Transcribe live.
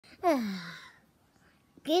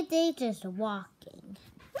Good day just walking.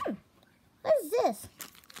 What is this?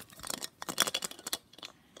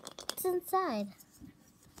 What's inside?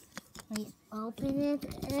 We open it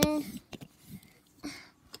and...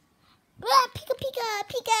 Pika Pika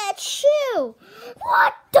Pikachu!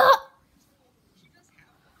 What the?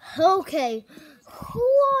 Okay, who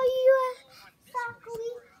are you exactly?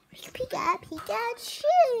 Pika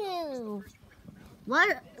Pikachu!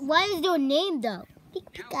 What is your name though?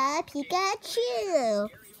 Pika Pikachu!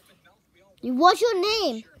 What's your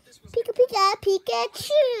name? Pika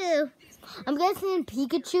Pikachu! I'm guessing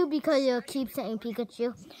Pikachu because you keep saying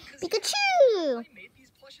Pikachu. Pikachu!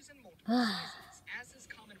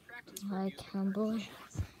 I can't believe.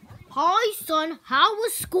 Hi, son. How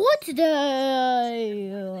was school today?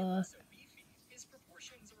 His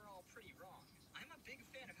proportions are all pretty wrong. I'm a big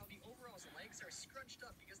fan of how the overall's legs are scrunched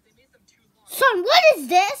up because they made them too long. Son, what is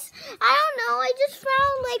this? I don't know. I just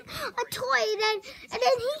found like a toy, and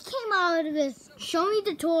then he came out of it. Show me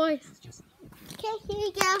the toy. Okay, here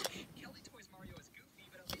you go. Kelly toys Mario as goofy,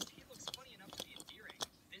 but at least he looks funny enough to be endearing.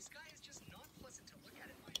 This guy is just not pleasant to look at,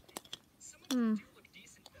 in my opinion. Some of them do look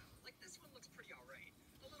decent, though. Like this one looks pretty alright.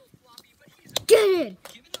 A little floppy, but he's okay. Get in!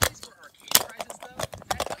 Given that these were arcade prizes, though,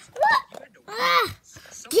 that does mean What? you had to win.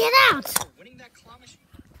 Get out! For winning that claw machine.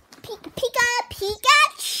 Pika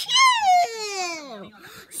Pikachu!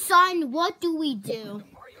 Son, what do we do?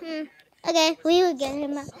 Okay, we will get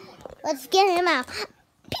him out. Let's get him out.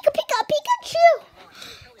 Pika Pikachu!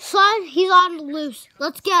 Son, he's on the loose.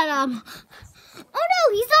 Let's get him. Oh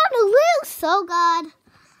no, he's on the loose. Oh God.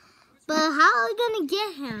 But how are we gonna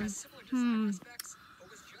get him?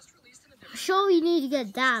 Sure, we need to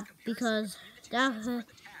get that because that's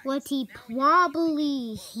what he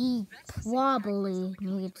probably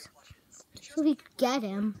needs. So we could get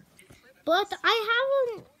him. But I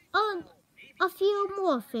have a few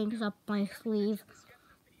more things up my sleeve.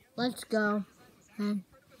 Let's go and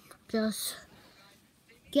just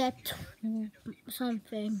get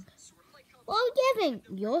something. Well, giving,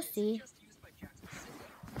 you'll see.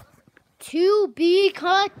 To be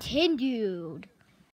continued.